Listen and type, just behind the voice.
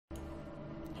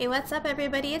Hey, what's up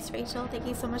everybody? It's Rachel. Thank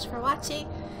you so much for watching.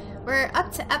 We're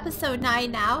up to episode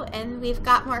 9 now, and we've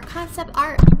got more concept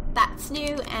art that's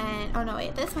new, and oh no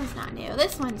wait, this one's not new.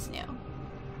 This one's new.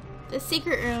 The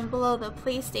secret room below the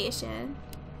PlayStation.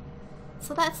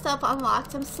 So that stuff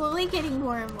unlocked. I'm slowly getting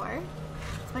more and more.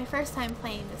 It's my first time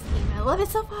playing this game. I love it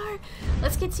so far.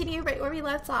 Let's continue right where we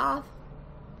left off.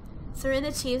 So we're in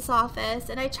the chief's office,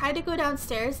 and I tried to go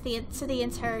downstairs to the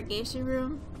interrogation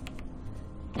room.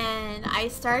 And I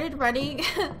started running.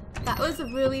 That was a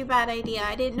really bad idea.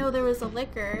 I didn't know there was a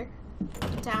liquor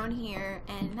down here,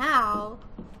 and now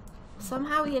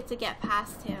somehow we have to get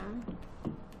past him.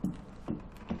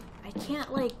 I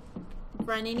can't like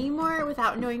run anymore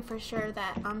without knowing for sure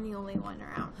that I'm the only one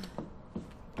around.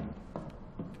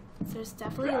 So there's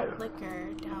definitely a liquor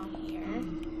down here.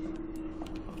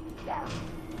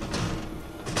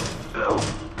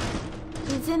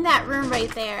 He's in that room right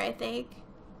there, I think.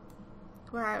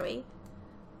 Where are we?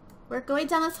 We're going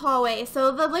down this hallway.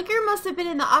 So the liquor must have been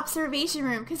in the observation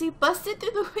room because he busted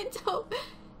through the window.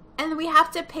 And we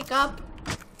have to pick up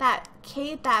that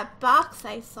box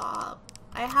I saw.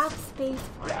 I have space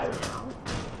for it now.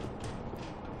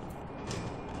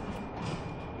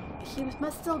 He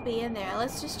must still be in there.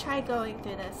 Let's just try going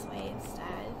through this way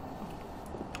instead.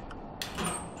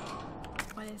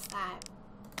 What is that?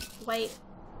 White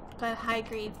but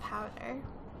high-grade powder.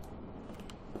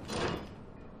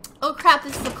 Oh crap,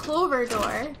 this is the clover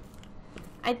door.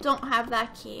 I don't have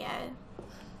that key yet.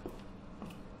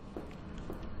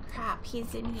 Crap,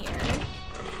 he's in here.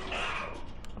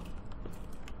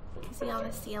 Is he on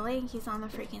the ceiling? He's on the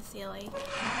freaking ceiling.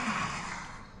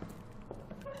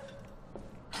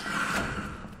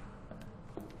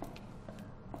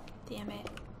 Damn it.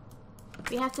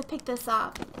 We have to pick this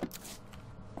up.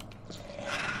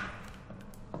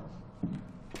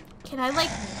 Can I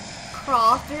like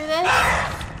crawl through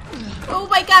this? Oh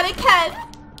my god, I can!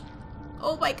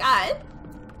 Oh my god.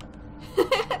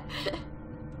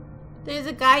 There's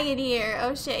a guy in here.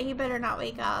 Oh shit, he better not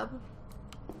wake up.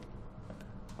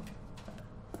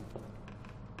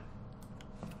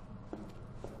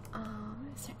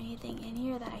 Is there anything in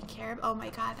here that I care about? Oh my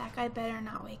god, that guy better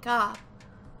not wake up.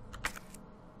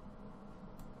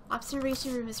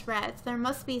 Observation room is red. So there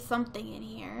must be something in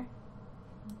here.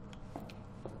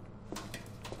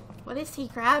 What is he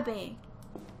grabbing?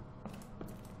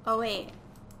 Oh wait.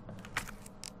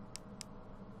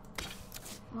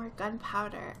 More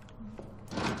gunpowder.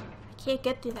 I can't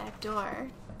get through that door.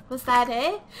 Was that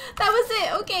it? That was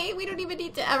it! Okay, we don't even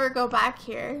need to ever go back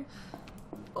here.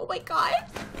 Oh my god.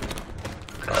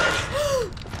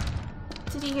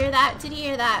 Did you hear that? Did you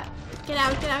hear that? Get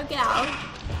out, get out, get out.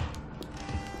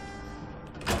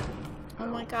 Oh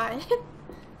my god.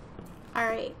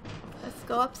 Alright. Let's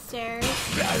go upstairs.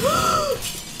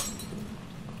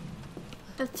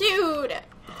 Dude!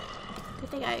 Good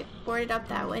thing I boarded up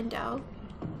that window.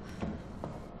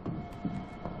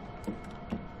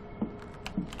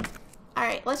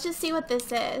 Alright, let's just see what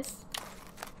this is.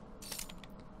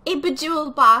 A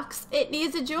bejeweled box. It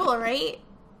needs a jewel, right?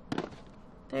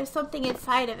 There's something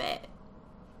inside of it.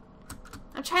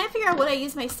 I'm trying to figure out what I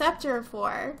use my scepter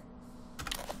for.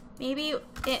 Maybe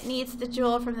it needs the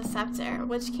jewel from the scepter, in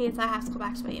which case I have to go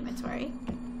back to my inventory.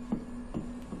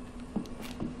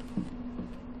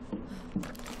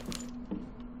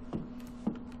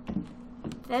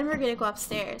 Then we're gonna go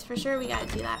upstairs. For sure we gotta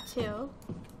do that too.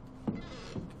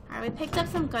 Alright, we picked up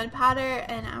some gunpowder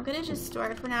and I'm gonna just store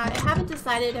it for now. I haven't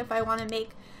decided if I want to make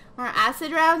more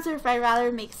acid rounds or if I'd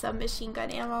rather make some machine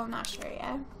gun ammo. I'm not sure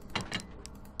yet.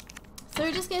 So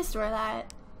we're just gonna store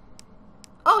that.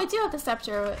 Oh, I do have the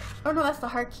scepter. Oh no, that's the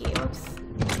heart key. Oops.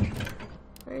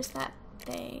 Where's that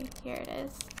thing? Here it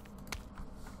is.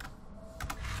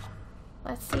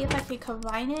 Let's see if I can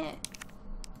combine it.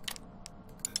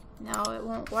 No, it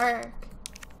won't work.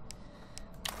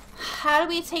 How do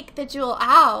we take the jewel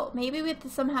out? Maybe we have to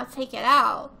somehow take it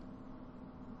out.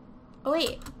 Oh,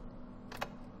 wait.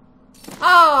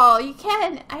 Oh, you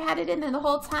can. I had it in there the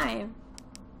whole time.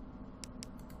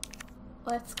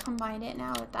 Let's combine it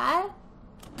now with that.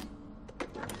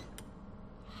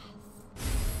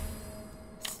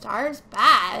 Stars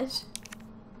badge.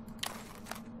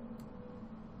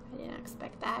 I didn't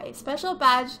expect that. A special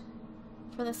badge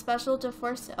for the special to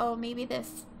force. Oh, maybe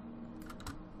this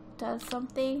does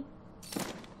something.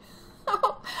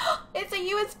 Oh, it's a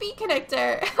USB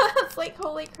connector. It's like,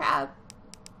 holy crap.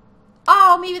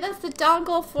 Oh, maybe that's the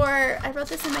dongle for. I wrote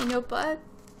this in my notebook.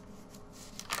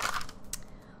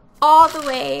 All the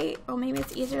way. Oh, maybe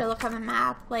it's easier to look on the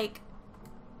map. Like,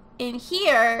 in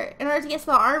here, in order to get to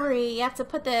the armory, you have to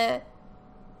put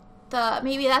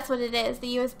maybe that's what it is,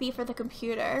 the USB for the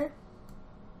computer.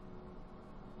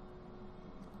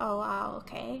 Oh wow,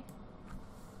 okay.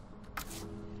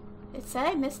 It said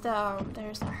I missed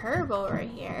there's a herb over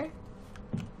here.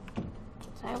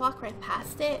 Did I walk right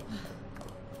past it?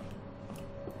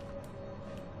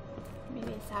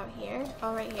 Maybe it's out here.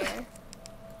 Oh, right here.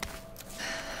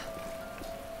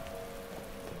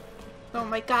 Oh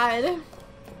my god.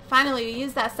 Finally, we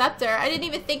used that scepter. I didn't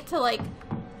even think to, like,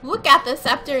 look at the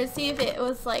scepter and see if it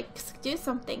was, like, do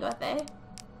something with it.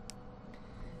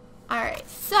 Alright,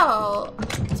 so,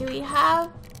 do we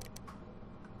have...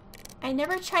 I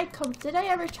never tried... Did I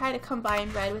ever try to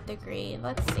combine red with the green?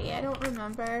 Let's see, I don't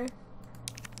remember.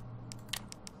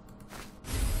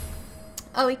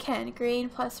 Oh, we can. Green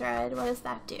plus red. What does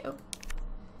that do?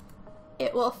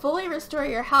 It will fully restore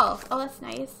your health. Oh, that's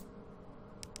nice.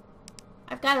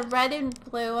 I've got a red and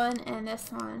blue one and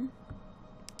this one.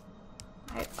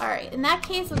 Alright, in that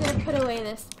case, we're going to put away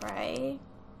this spray.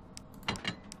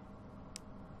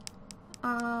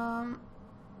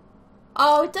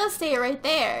 Oh, it does say it right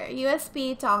there.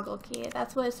 USB dongle key.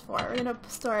 That's what it's for. We're going to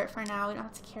store it for now. We don't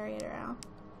have to carry it around.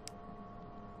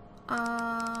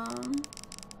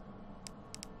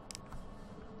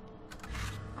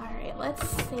 Alright, let's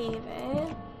save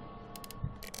it.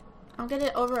 I'm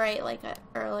gonna overwrite like an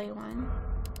early one.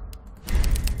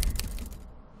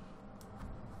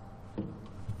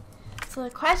 So the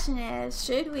question is,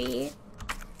 should we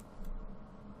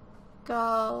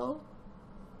go...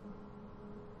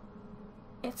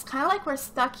 It's kind of like we're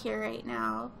stuck here right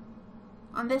now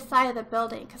on this side of the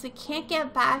building because we can't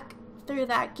get back through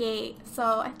that gate.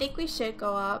 So I think we should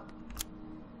go up.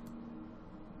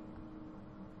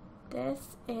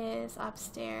 This is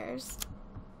upstairs.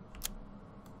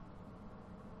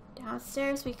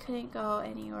 Downstairs we couldn't go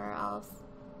anywhere else.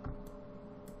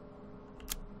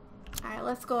 Alright,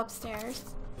 let's go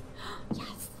upstairs.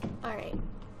 Yes! Alright.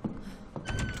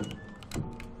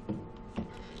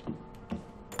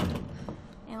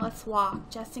 And let's walk,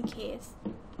 just in case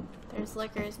there's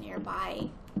liquors nearby.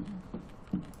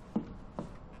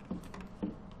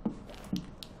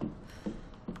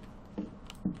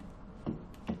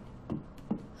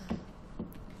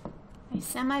 I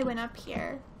semi went up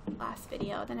here last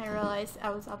video, then I realized I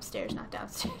was upstairs, not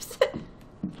downstairs.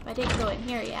 I didn't go in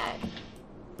here yet.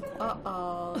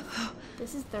 Uh-oh.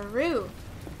 This is the roof.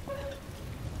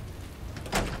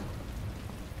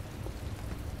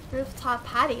 Rooftop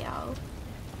patio.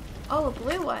 Oh, a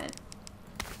blue one.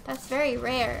 That's very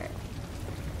rare.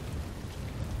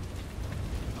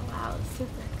 Oh wow, it's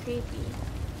super creepy.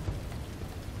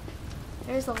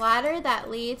 There's a ladder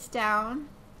that leads down.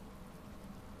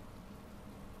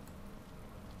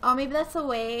 Oh, maybe that's a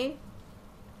way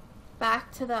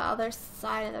back to the other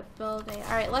side of the building.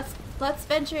 Alright, let's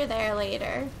venture there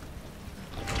later.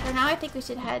 For now, I think we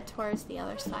should head towards the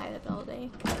other side of the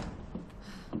building.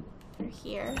 Through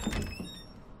here.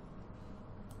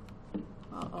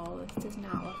 Uh-oh, this does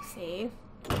not look safe.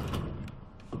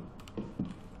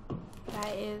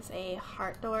 That is a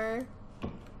heart door.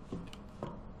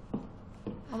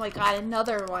 Oh my god,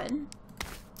 another one.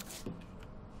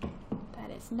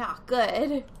 That is not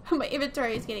good. My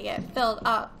inventory is gonna get filled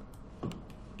up.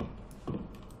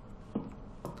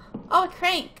 Oh, a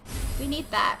crank! We need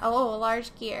that. Oh, a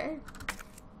large gear.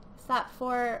 Is that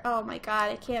for... Oh my god,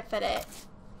 I can't fit it.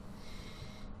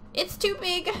 It's too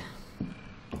big!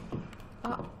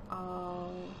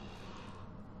 Uh-oh.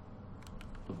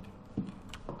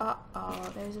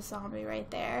 Uh-oh, there's a zombie right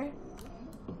there.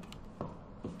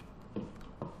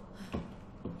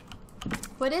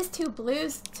 What does two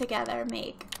blues together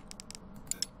make?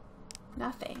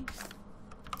 Nothing.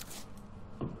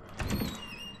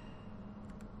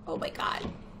 Oh my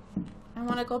god. I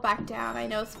want to go back down. I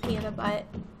know it's a pain in the butt.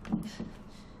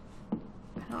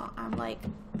 I'm like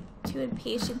too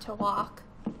impatient to walk.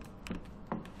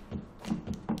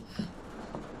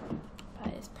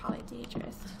 But it's probably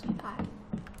dangerous to do that.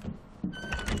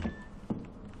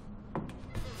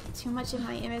 Too much in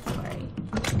my inventory.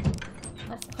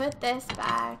 Let's put this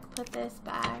back, put this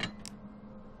back.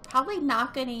 Probably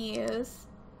not gonna use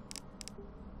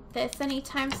this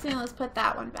anytime soon. Let's put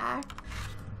that one back.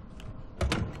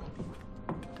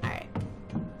 Alright.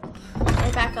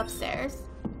 Right back upstairs.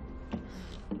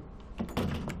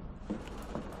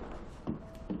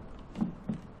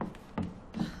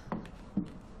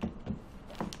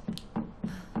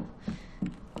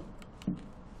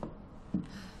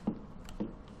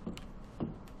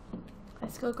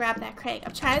 Go grab that crank.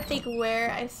 I'm trying to think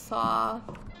where I saw,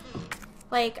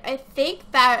 like, I think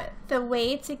that the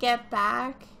way to get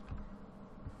back,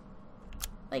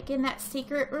 like in that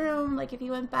secret room, like if you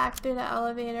went back through the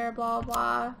elevator, blah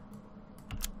blah.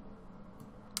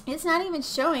 It's not even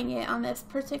showing it on this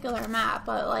particular map,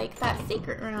 but like that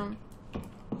secret room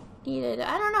needed.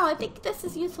 I don't know. I think this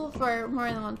is useful for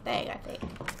more than one thing. I think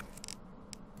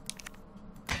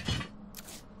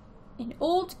an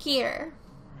old gear.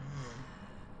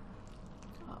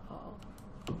 Uh-oh.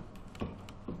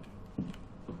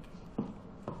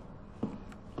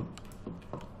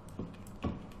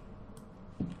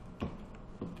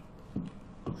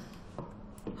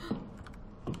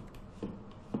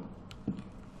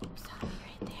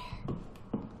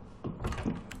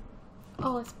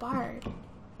 Oh, it's barred.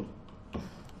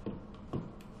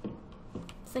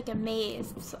 It's like a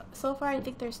maze. So far, I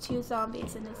think there's 2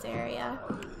 zombies in this area.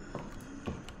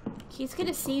 He's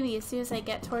gonna see me as soon as I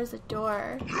get towards the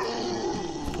door.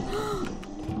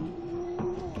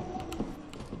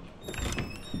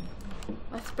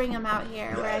 Let's bring him out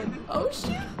here where I... Oh,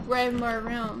 shoot! Where I have more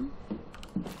room.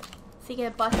 Is he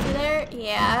gonna bust through there?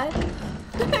 Yeah.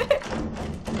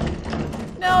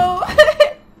 No!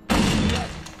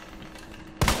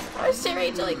 Oh shit,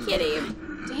 Rachel, I can't aim.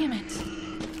 Damn it.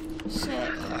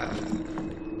 Shit.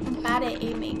 I'm bad at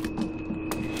aiming.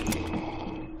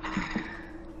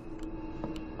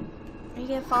 Are you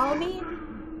gonna follow me?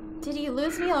 Did you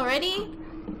lose me already?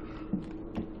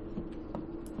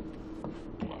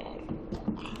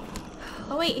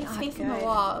 Oh wait, he's facing the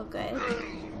wall. Oh, good.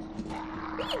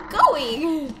 Where are you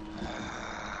going?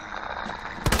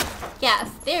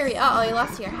 Yes, there we go. Oh, you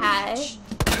lost your hat.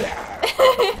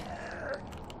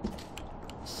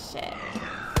 Shit.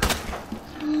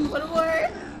 One more.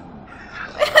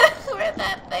 Where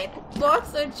that thing walked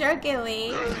so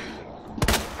drunkenly.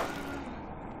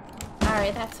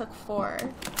 Alright, that took 4.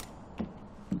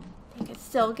 I can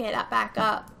still get back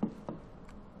up.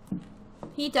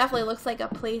 He definitely looks like a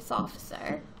police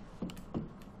officer.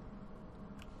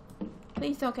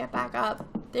 Please don't get back up.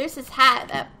 There's his hat.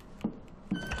 That.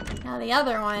 Now the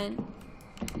other one.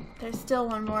 There's still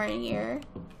one more in here.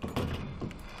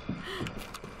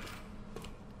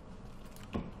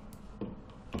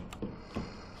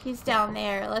 He's down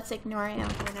there. Let's ignore him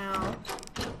for now.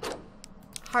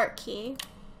 Heart key.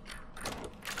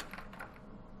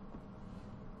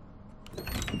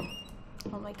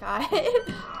 Oh my god.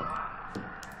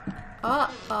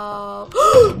 Uh-oh.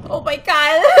 Oh my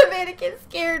god, the mannequin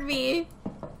scared me.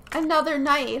 Another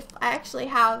knife. I actually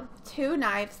have 2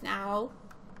 knives now.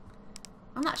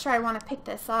 I'm not sure I want to pick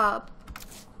this up.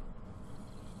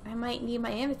 I might need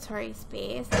my inventory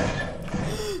space.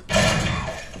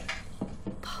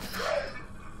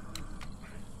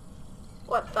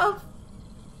 What the?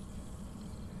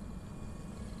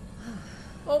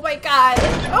 Oh my god.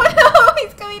 Oh no,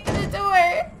 he's coming through the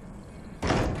door.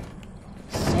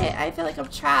 Shit, I feel like I'm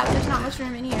trapped. There's not much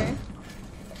room in here.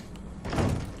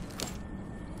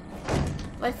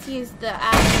 Let's use the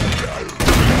axe.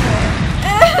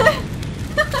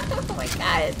 Oh my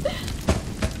god.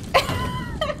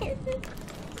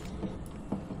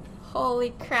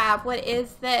 Holy crap, what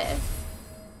is this?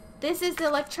 This is the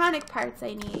electronic parts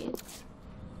I need.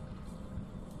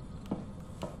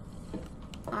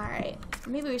 Alright,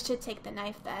 maybe we should take the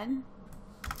knife then.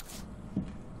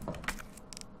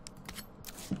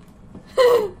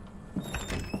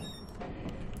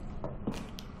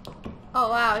 Oh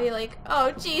wow, he like,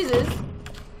 oh Jesus.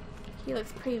 He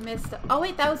looks pretty messed up. Oh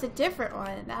wait, that was a different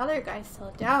one. The other guy's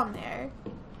still down there.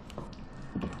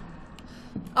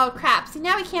 Oh crap, see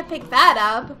now we can't pick that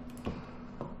up.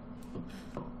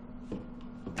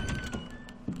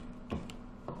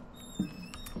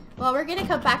 Well, we're gonna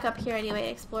come back up here anyway to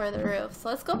explore the roof. So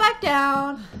let's go back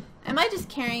down. Am I just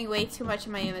carrying way too much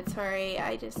in my inventory?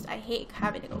 I hate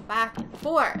having to go back and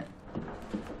forth.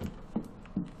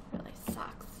 Really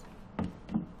sucks.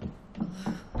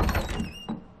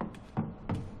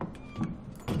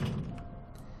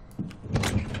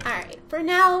 Alright, for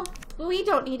now, we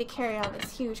don't need to carry on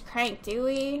this huge crank, do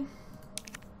we?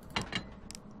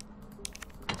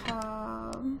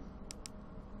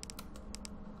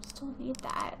 Still need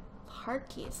that. Heart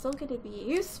key is still gonna be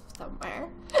used somewhere.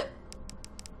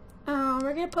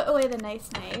 We're gonna put away the nice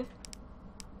knife.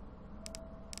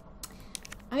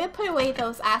 I'm gonna put away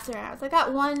those acid rounds. I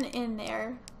got 1 in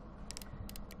there.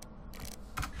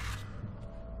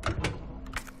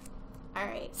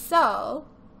 Alright, so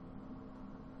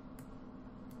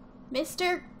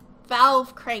Mr.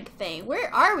 Valve Crank thing,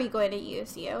 where are we going to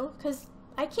use you? Because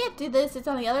I can't do this, it's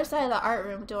on the other side of the art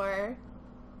room door.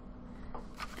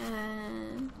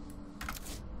 And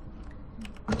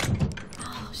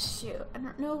oh shoot, I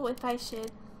don't know if I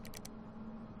should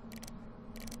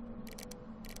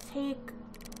take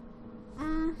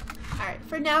alright,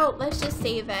 for now let's just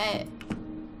save it.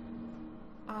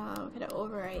 I'm gonna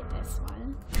overwrite this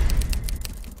one.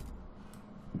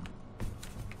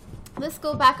 Let's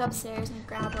go back upstairs and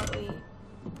grab what we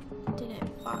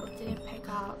didn't pick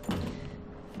up.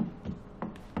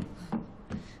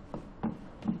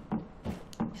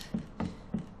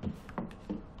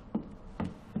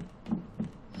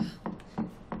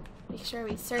 Make sure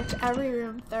we search every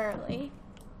room thoroughly.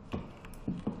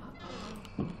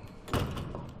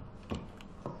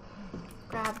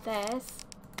 Grab this.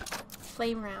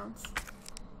 Flame rounds.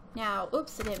 Now,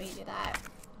 oops, I didn't mean to do that.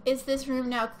 Is this room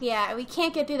now clear? Yeah, we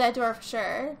can't get through that door for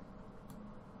sure.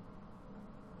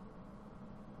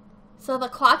 So the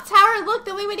clock tower? Look,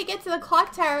 the only way to get to the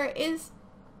clock tower is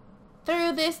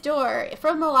through this door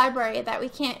from the library that we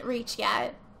can't reach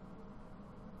yet.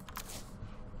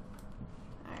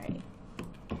 Alright.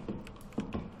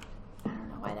 I don't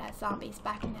know why that zombie's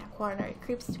back in that corner. It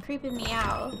creeping me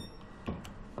out.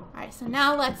 Alright, so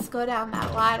now let's go down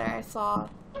that ladder I saw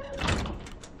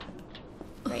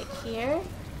right here.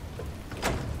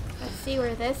 Let's see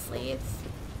where this leads.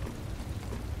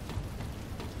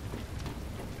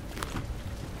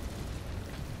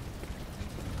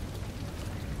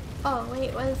 Oh,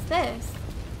 wait, what is this?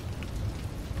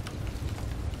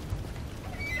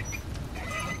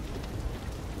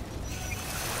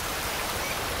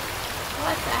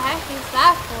 What the heck is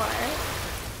that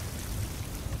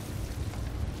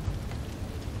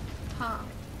for? Huh.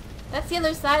 That's the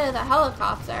other side of the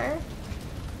helicopter.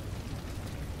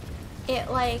 It,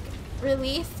 like,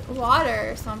 released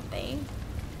water or something.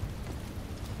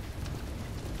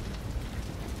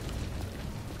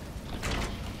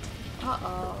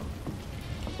 Uh-oh.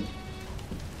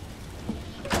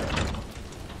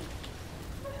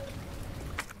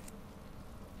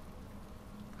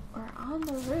 We're on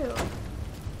the roof.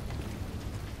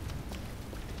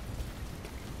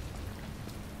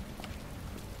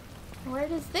 Where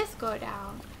does this go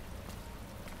down?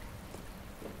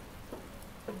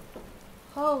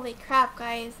 Holy crap,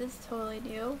 guys, this is totally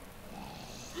new.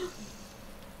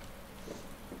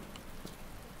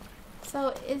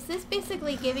 So, is this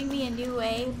basically giving me a new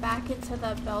way back into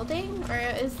the building? Or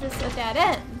is this a dead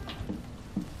end?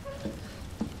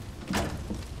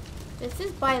 This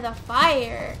is by the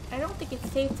fire. I don't think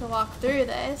it's safe to walk through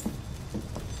this.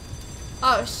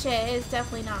 Oh shit, it's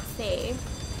definitely not safe.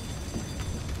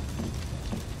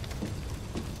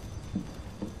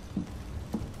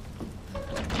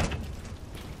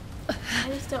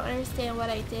 I just don't understand what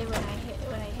I did when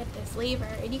I hit this lever.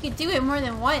 And you could do it more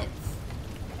than once.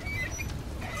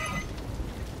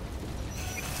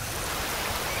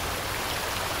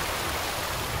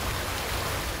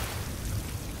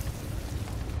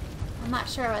 I'm not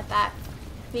sure what that.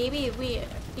 Maybe we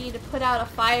need to put out a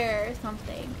fire or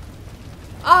something.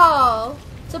 Oh,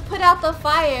 to put out the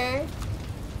fire,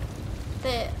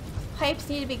 the pipes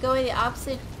need to be going the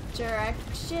opposite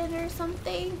direction or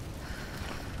something.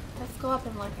 Let's go up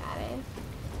and look at it.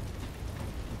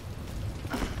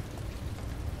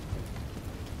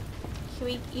 Can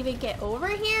we even get over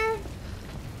here?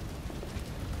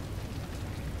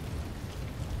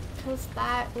 Because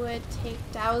that would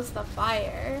douse the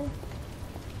fire.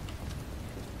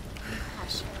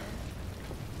 Not sure.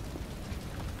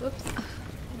 Whoops.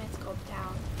 Let's go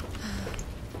down.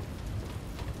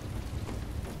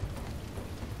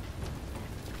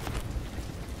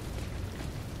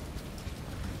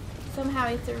 Somehow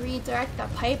I have to redirect the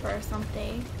pipe or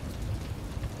something.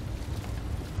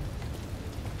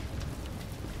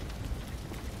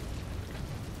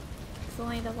 It's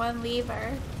only the one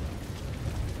lever.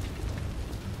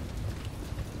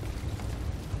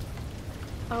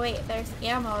 Oh wait, there's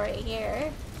ammo right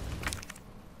here.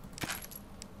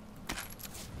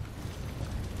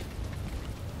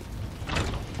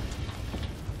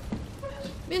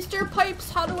 Mr.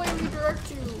 Pipes, how do I redirect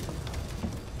you?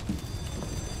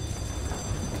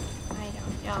 I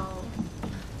don't know.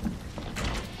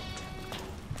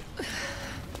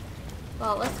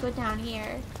 Well, let's go down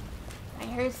here. I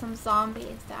heard some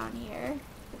zombies down here.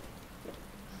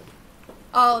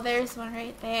 Oh, there's one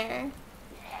right there.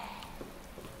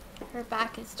 Her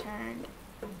back is turned.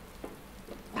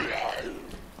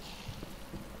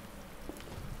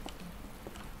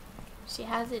 She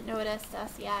hasn't noticed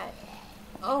us yet.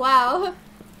 Oh wow.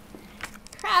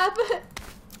 Crap.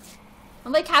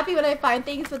 I'm like happy when I find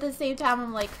things, but at the same time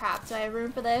I'm like, crap, do I have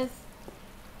room for this?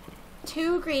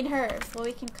 2 green herbs. Well,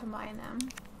 we can combine them.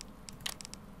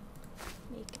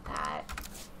 Make that.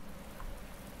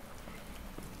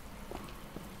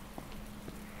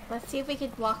 Let's see if we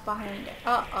can walk behind it.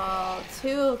 Uh-oh.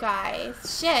 2 guys.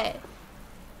 Shit.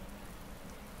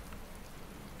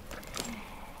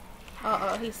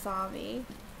 Uh-oh, he saw me.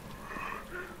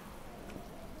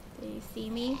 Did he see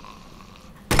me?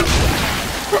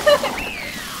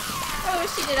 Oh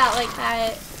shoot it out like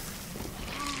that.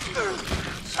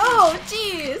 Oh,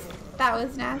 jeez. That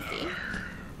was nasty.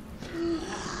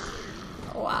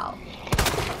 Wow.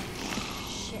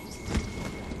 Shit.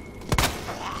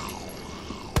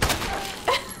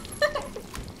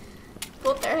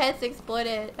 Both their heads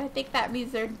exploded. I think that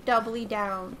means they're doubly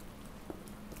down.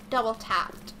 Double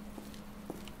tapped.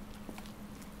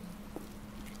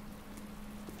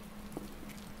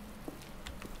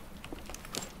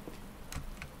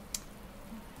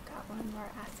 Got one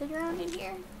more acid round in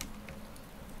here.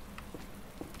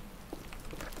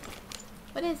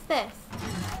 What is this?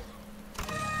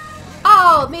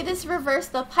 Oh, may this reverse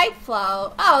the pipe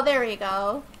flow. Oh, there we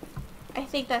go. I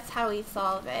think that's how we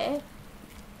solve it.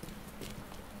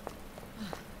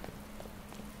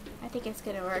 I think it's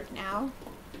gonna work now.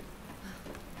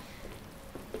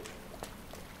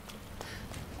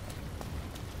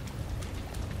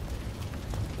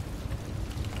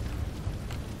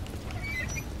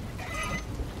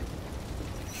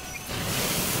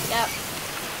 Yep.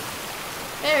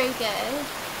 Very good.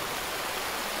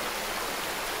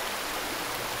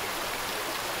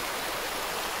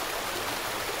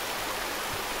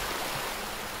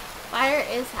 Fire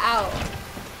is out.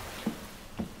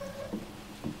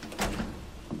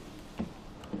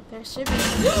 There should be.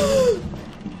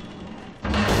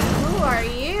 Who are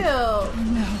you?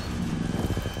 No.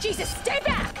 Jesus, stay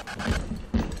back!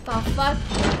 The fuck?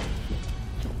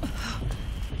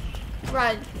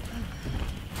 Run.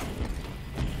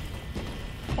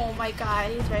 Oh my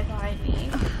god, he's right behind me.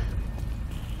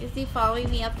 Is he following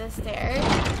me up the stairs?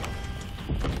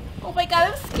 Oh my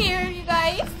god, I'm scared, you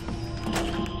guys.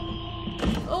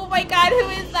 Oh my god, who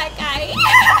is that guy?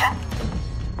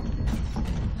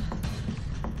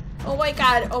 Oh my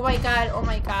god, oh my god, oh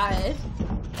my god.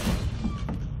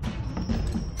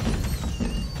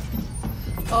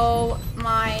 Oh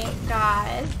my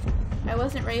god. I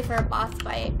wasn't ready for a boss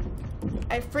fight.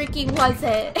 I freaking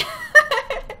wasn't.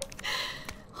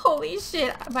 Holy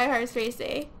shit, my heart's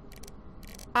racing.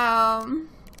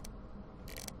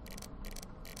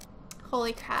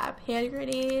 Holy crap, hand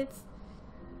grenades.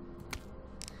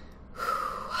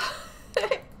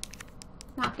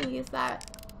 Not gonna use that.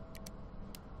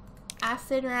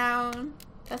 Acid round.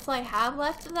 That's all I have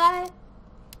left of that.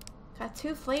 Got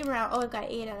 2 flame round. Oh, I got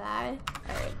 8 of that.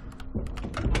 Alright.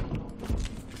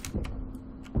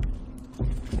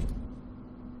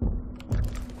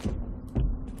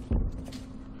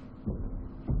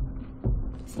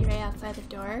 Is he right outside the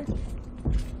door?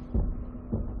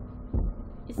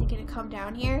 Is he gonna come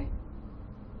down here?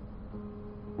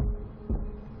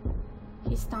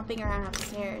 He's stomping around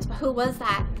upstairs. But who was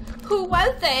that? Who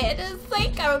was it? A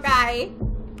psycho guy.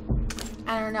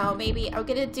 I don't know. Maybe I'm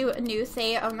gonna do a new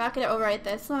save. I'm not gonna overwrite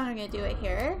this one. I'm gonna do it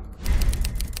here.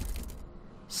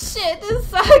 Shit, this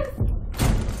sucks.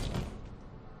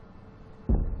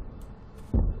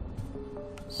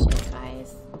 Shit,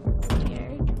 guys. I'm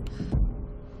scared.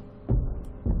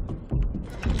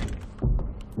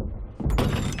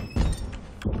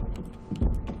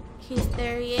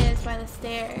 There he is by the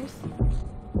stairs.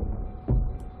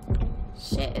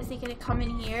 Shit, is he gonna come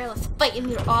in here? Let's fight in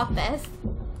your office.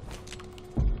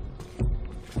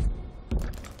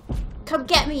 Come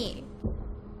get me!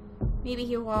 Maybe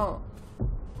he won't.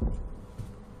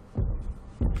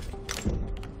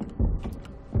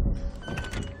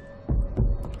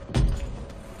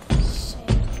 Shit.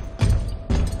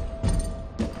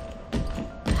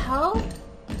 The hell?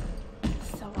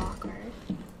 So awkward.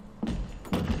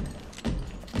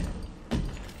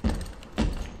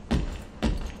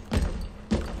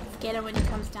 Let's get him when he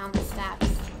comes down the steps.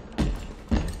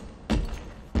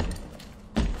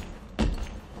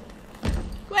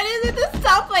 Why does it just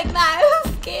stop like that?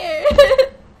 I'm scared. Where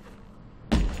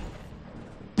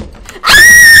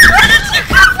did you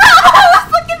come from? I was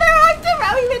looking the wrong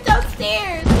direction. We went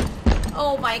downstairs.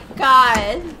 Oh my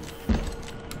god.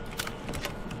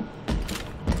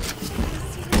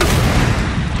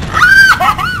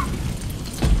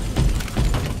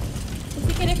 Is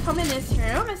he gonna come in this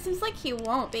room? It seems like he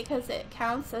won't because it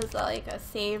counts as like a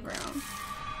save room.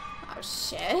 Oh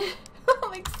shit. I'm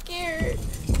like scared.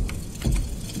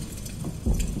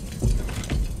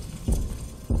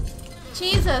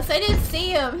 Jesus, I didn't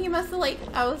see him. He must have like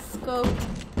out-scoped.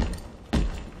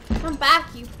 Come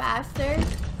back, you bastard.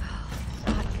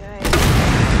 Not good.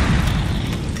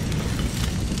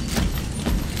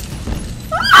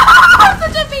 I'm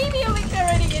such a baby. I'm like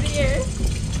running in here.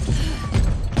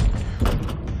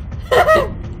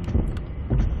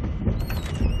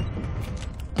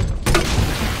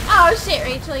 Oh shit,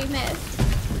 Rachel, you missed.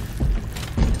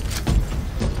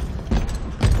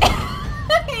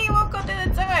 He won't go through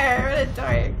the door. What a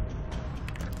dork.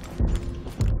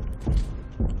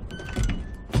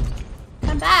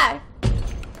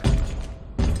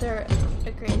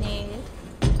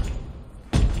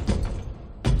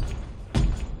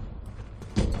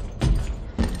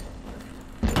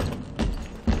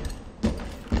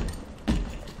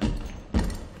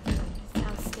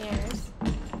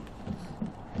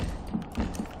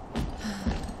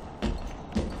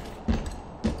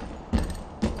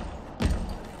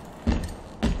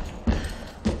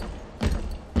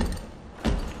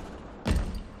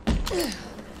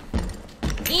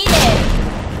 Eat it!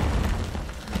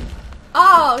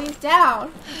 Oh, he's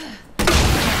down.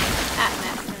 That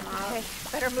messed him up. Okay,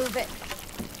 better move it.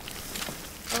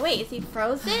 Oh wait, is he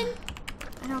frozen?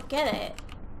 I don't get it.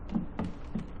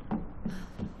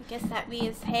 I guess that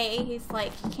means, hey, he's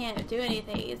like, he can't do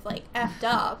anything. He's like effed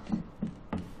up.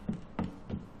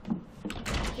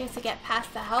 He has to get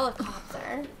past the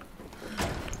helicopter.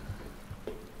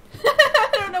 I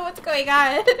don't know what's going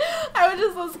on. I was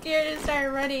just so scared and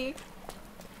started running.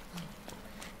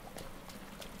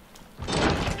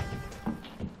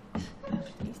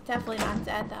 He's definitely not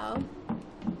dead though.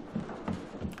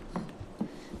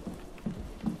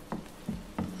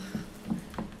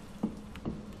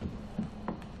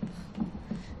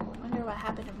 Wonder what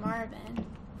happened to Marvin.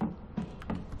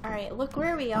 Alright, look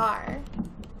where we are.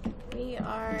 We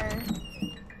are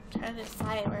trying to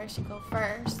decide where I should go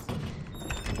first.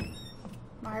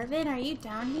 Marvin, are you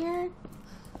down here?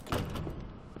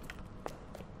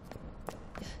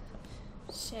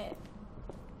 Shit.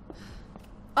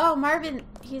 Oh, Marvin,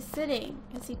 he's sitting.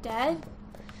 Is he dead?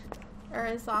 Or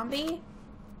a zombie?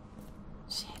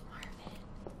 Shit, Marvin.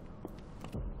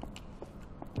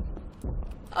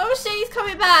 Oh shit, he's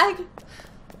coming back!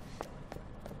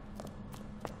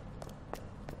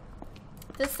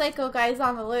 This psycho guy's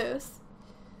on the loose.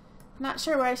 I'm not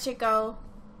sure where I should go.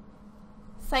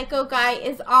 Psycho guy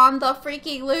is on the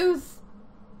freaking loose.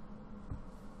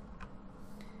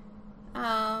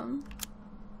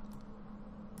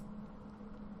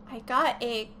 I got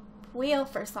a wheel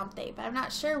for something, but I'm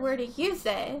not sure where to use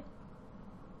it.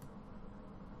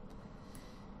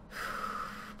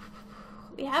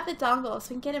 We have the dongle, so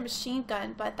we can get a machine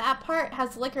gun, but that part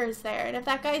has lickers there, and if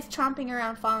that guy's chomping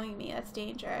around following me, that's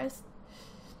dangerous.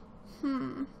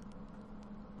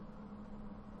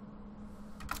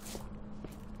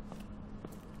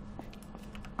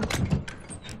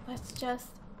 Let's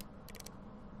just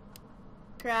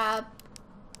grab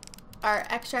our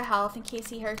extra health in case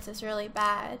he hurts us really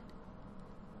bad.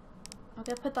 I'm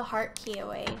gonna put the heart key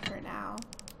away for now.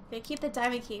 I'm gonna keep the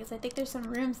diamond key because I think there's some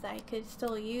rooms that I could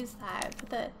still use that.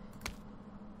 Put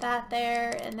that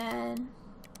there, and then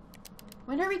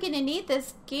when are we gonna need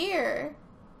this gear?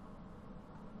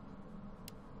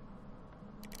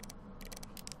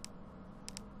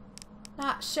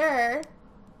 Not sure.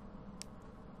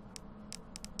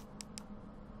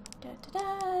 Da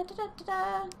da da da da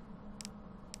da.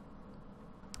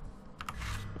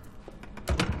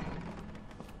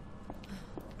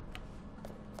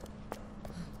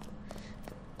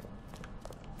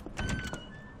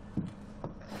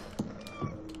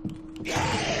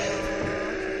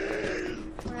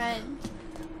 Run.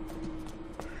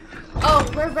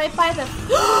 Oh, we're right by the.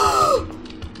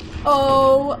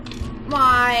 Oh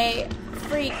my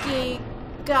freaking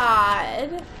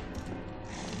god.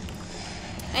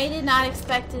 I did not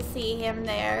expect to see him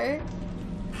there.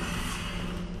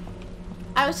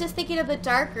 I was just thinking of the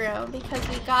dark room because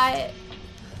we got...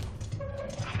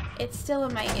 It's still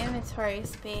in my inventory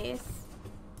space.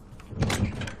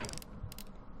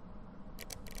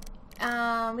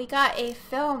 We got a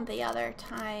film the other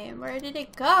time. Where did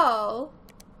it go?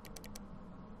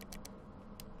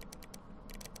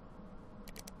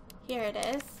 Here it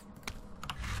is.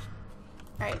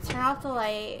 Alright, turn off the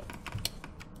light.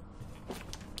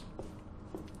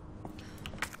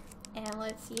 And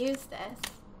let's use this.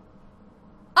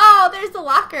 Oh, there's the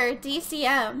locker.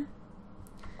 DCM.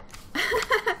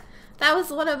 That was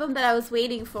one of them that I was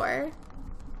waiting for.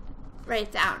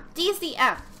 Write down.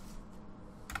 DCM.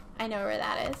 I know where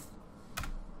that is.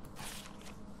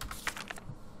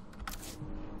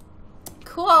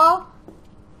 Cool.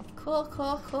 Cool,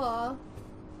 cool, cool.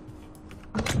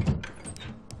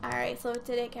 Alright, so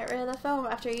did it get rid of the film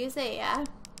after you used it? Yeah.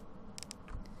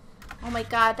 Oh my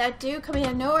god, that dude coming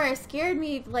out of nowhere scared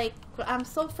me. Like, I'm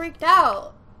so freaked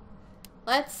out.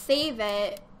 Let's save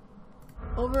it.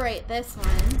 Overwrite this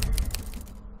one.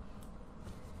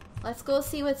 Let's go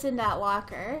see what's in that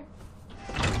locker.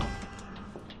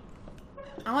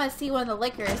 I want to see one of the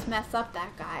liquors mess up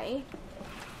that guy.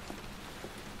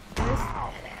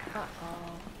 Uh-oh.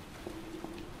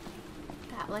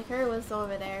 That liquor was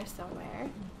over there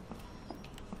somewhere.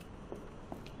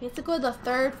 We have to go to the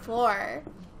 3rd floor.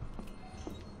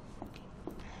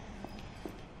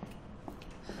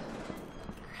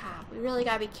 Crap, we really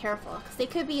gotta be careful because they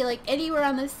could be like anywhere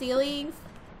on the ceilings.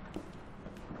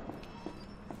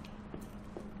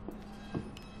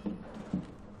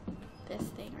 This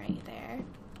thing right there.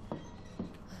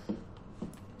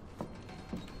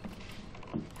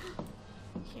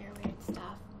 Here, weird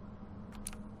stuff.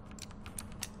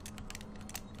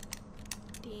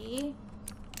 D,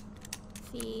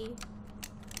 C,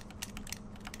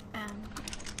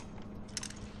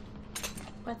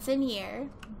 What's in here?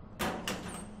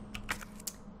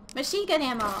 Machine gun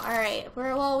ammo. Alright.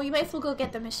 Well, we might as well go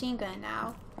get the machine gun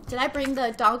now. Did I bring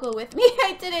the dongle with me?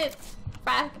 I didn't.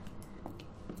 Back.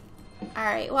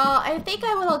 Alright. Well, I think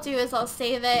what I'll do is I'll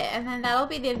save it, and then that'll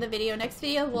be the end of the video. Next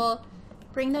video, we'll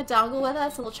bring the dongle with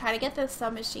us, and we'll try to get this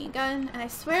submachine gun. And I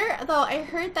swear, though, I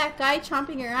heard that guy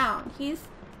chomping around.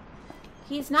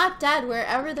 He's not dead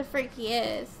wherever the frick he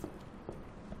is.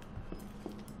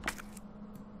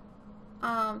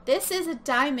 This is a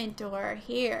diamond door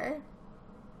here.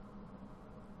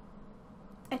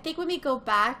 I think when we go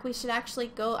back, we should actually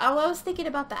go... Oh, I was thinking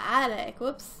about the attic.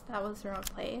 Whoops, that was the wrong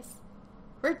place.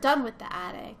 We're done with the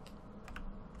attic.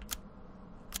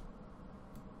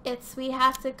 We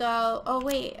have to go... Oh,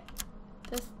 wait.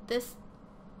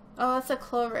 Oh, it's a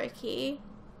clover key.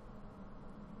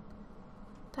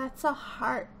 That's a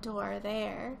heart door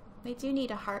there. We do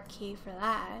need a heart key for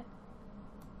that.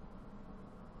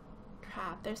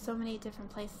 Crap, there's so many different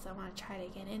places I want to try to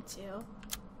get into.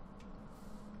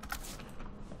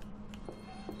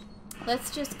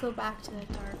 Let's just go back to the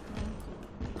dark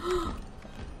room.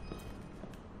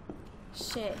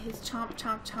 Shit, he's chomp,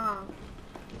 chomp, chomp.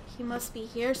 He must be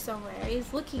here somewhere.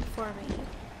 He's looking for me.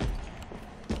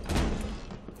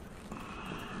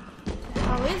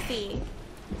 How is he?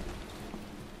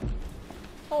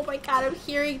 Oh my god, I'm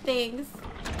hearing things.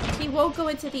 He won't go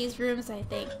into these rooms, I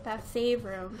think. That's save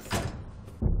rooms.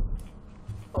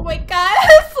 Oh my god,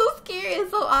 it's so scary.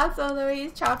 It's so awesome the way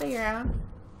he's chopping around.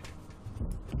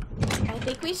 I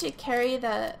think we should carry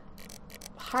the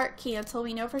heart key until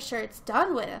we know for sure it's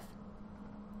done with.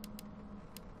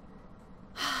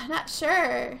 I'm not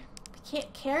sure. We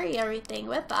can't carry everything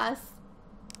with us.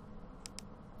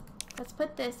 Let's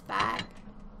put this back.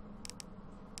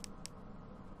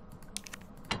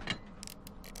 Let's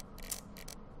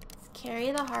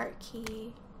carry the heart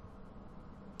key.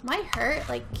 Might hurt.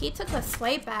 Like, he took a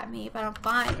swipe at me, but I'm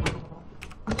fine.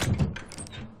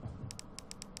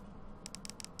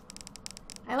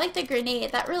 I like the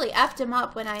grenade. That really effed him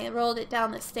up when I rolled it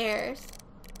down the stairs.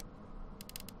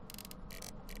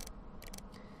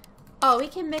 Oh, we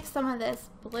can mix some of this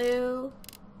blue.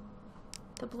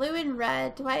 The blue and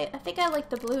red. I think I like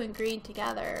the blue and green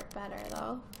together better,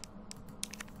 though.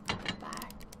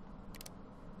 Back.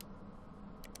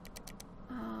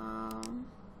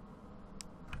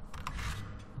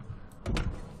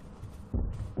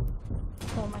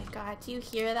 Oh my god, do you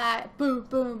hear that? Boom,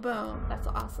 boom, boom. That's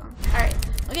awesome. Alright,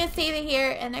 I'm gonna save it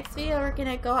here, and next video we're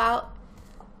gonna go out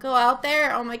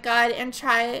there, oh my god, and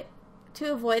try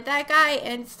to avoid that guy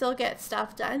and still get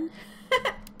stuff done.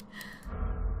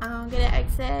 I'm gonna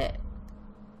exit.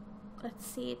 Let's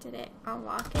see, did it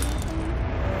unlock anything?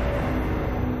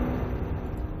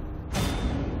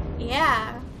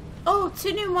 Yeah. Oh,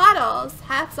 2 new models.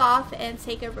 Hats off and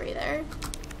take a breather.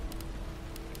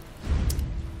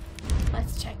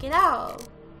 Let's check it out.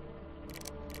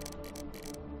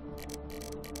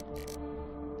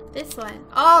 This one.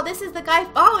 Oh, this is the guy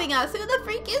following us. Who the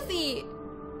freak is he?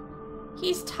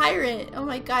 He's Tyrant. Oh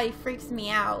my god, he freaks me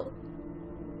out.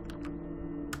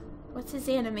 What's his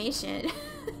animation?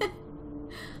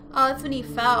 Oh, that's when he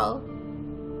fell.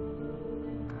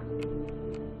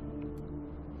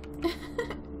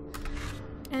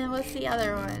 And what's the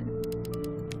other one?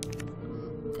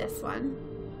 This one.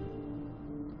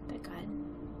 The gun.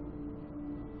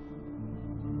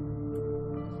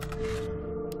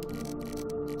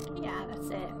 Yeah, that's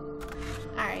it.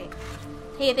 Alright.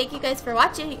 Hey, thank you guys for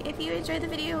watching. If you enjoyed the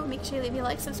video, make sure you leave me a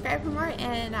like, subscribe for more,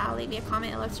 and I'll leave you a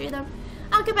comment. I love to read them.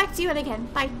 I'll get back to you and again.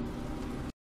 Bye.